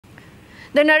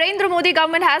The Narendra Modi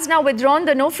government has now withdrawn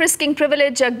the no-frisking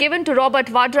privilege given to Robert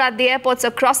Vadra at the airports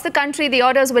across the country. The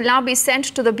orders will now be sent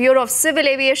to the Bureau of Civil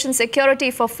Aviation Security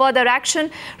for further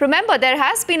action. Remember, there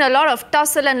has been a lot of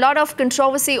tussle and a lot of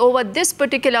controversy over this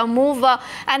particular move,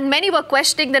 and many were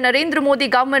questioning the Narendra Modi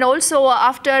government also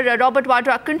after Robert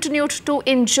Vadra continued to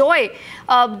enjoy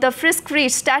the frisk-free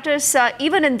status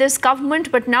even in this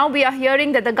government. But now we are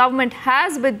hearing that the government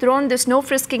has withdrawn this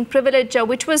no-frisking privilege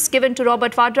which was given to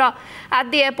Robert Vadra at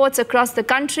the airports across the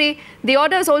country. The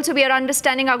orders also, we are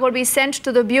understanding, are going to be sent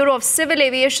to the Bureau of Civil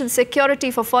Aviation Security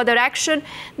for further action.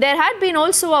 There had been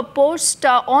also a post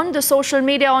on the social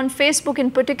media, on Facebook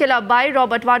in particular, by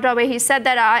Robert Vadra, where he said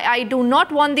that I do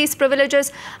not want these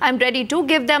privileges. I'm ready to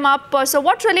give them up. So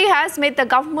what really has made the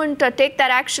government take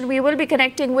that action? We will be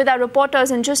connecting with our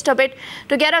reporters in just a bit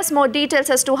to get us more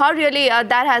details as to how really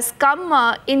that has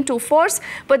come into force.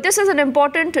 But this is an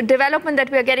important development that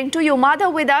we are getting to you.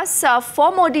 Madhav with us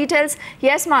for more details.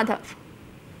 Yes, Madhav.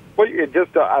 Well,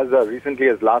 just as recently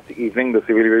as last evening, the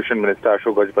Civil Aviation Minister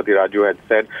Ashok Gajpati Raju had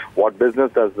said, what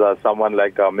business does someone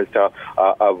like Mr.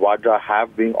 Vadra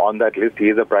have being on that list? He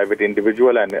is a private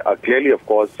individual, and clearly, of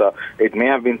course, it may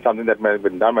have been something that may have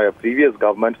been done by a previous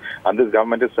government, and this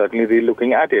government is certainly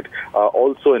re-looking at it.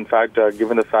 Also, in fact,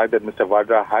 given the fact that Mr.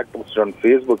 Vadra had posted on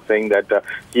Facebook saying that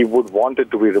he would want it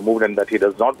to be removed and that he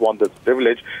does not want this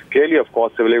privilege, clearly, of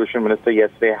course, Civil Aviation Minister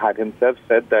yesterday had himself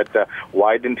said that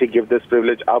why didn't he give this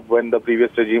privilege up when the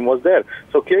previous regime was there?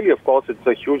 So clearly, of course, it's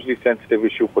a hugely sensitive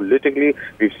issue politically.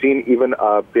 We've seen even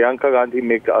Priyanka Gandhi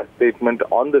make a statement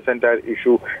on this entire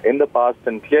issue in the past,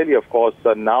 and clearly, of course,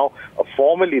 now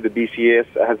formally the BCAS,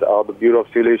 the Bureau of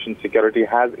Civil Aviation Security,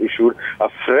 has issued a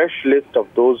fresh list of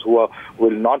those who will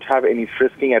not have any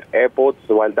frisking at airports.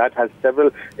 So while that has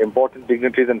several important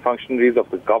dignitaries and functionaries of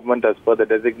the government as per the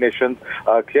designations,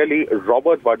 clearly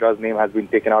Robert Vadra's name has been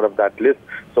taken out of that list.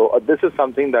 So this is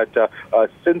something that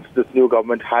since this new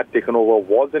government had taken over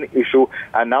was an issue,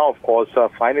 and now, of course,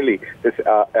 finally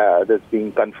this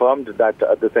being confirmed that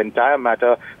this entire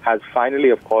matter has finally,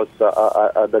 of course,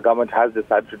 the government has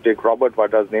decided to take Robert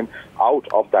Vadra's name out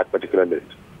of that particular list.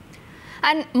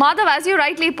 And Madhav, as you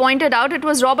rightly pointed out, it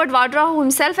was Robert Vadra who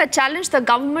himself had challenged the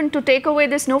government to take away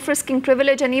this no-frisking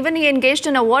privilege, and even he engaged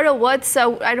in a war of words,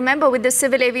 I remember, with the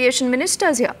civil aviation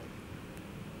ministers here.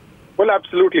 Well,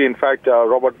 absolutely. In fact,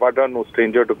 Robert Vadra, no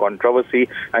stranger to controversy,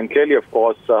 and clearly, of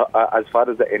course, as far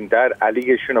as the entire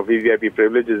allegation of VVIP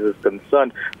privileges is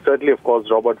concerned, certainly, of course,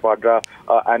 Robert Vadra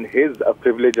and his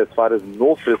privilege as far as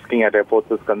no frisking at airports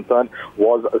is concerned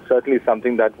was certainly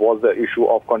something that was the issue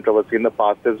of controversy in the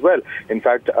past as well. In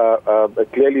fact,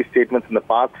 clearly statements in the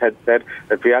past had said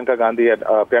that Priyanka Gandhi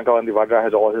Vadra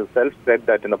has also herself said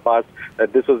that in the past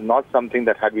that this was not something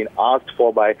that had been asked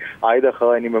for by either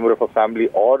her, any member of her family,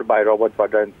 or by Robert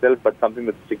Vadra himself, but something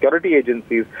that security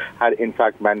agencies had in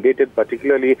fact mandated,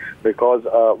 particularly because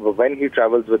when he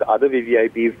travels with other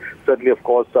VVIPs, certainly, of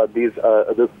course, this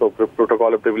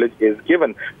protocol of privilege is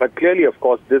given. But clearly, of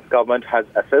course, this government has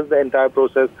assessed the entire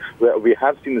process. We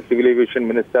have seen the Civil Aviation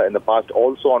Minister in the past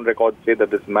also on record say that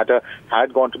this matter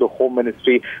had gone to the Home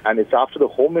Ministry, and it's after the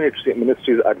Home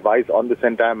Ministry's advice on this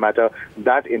entire matter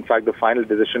that, in fact, the final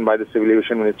decision by the Civil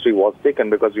Aviation Ministry was taken,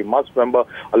 because we must remember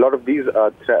a lot of these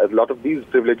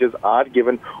privileges are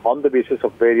given on the basis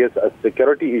of various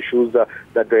security issues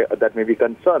that may be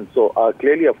concerned. So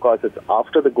clearly, of course, it's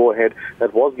after the go-ahead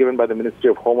that was given by the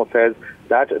Ministry of Home Affairs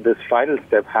that this final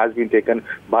step has been taken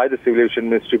by the Civil Aviation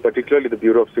Ministry, particularly the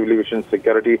Bureau of Civil Aviation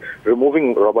Security,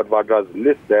 removing Robert Vadra's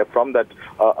list there from that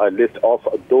list of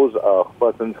those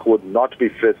persons who would not be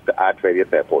frisked at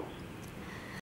various airports.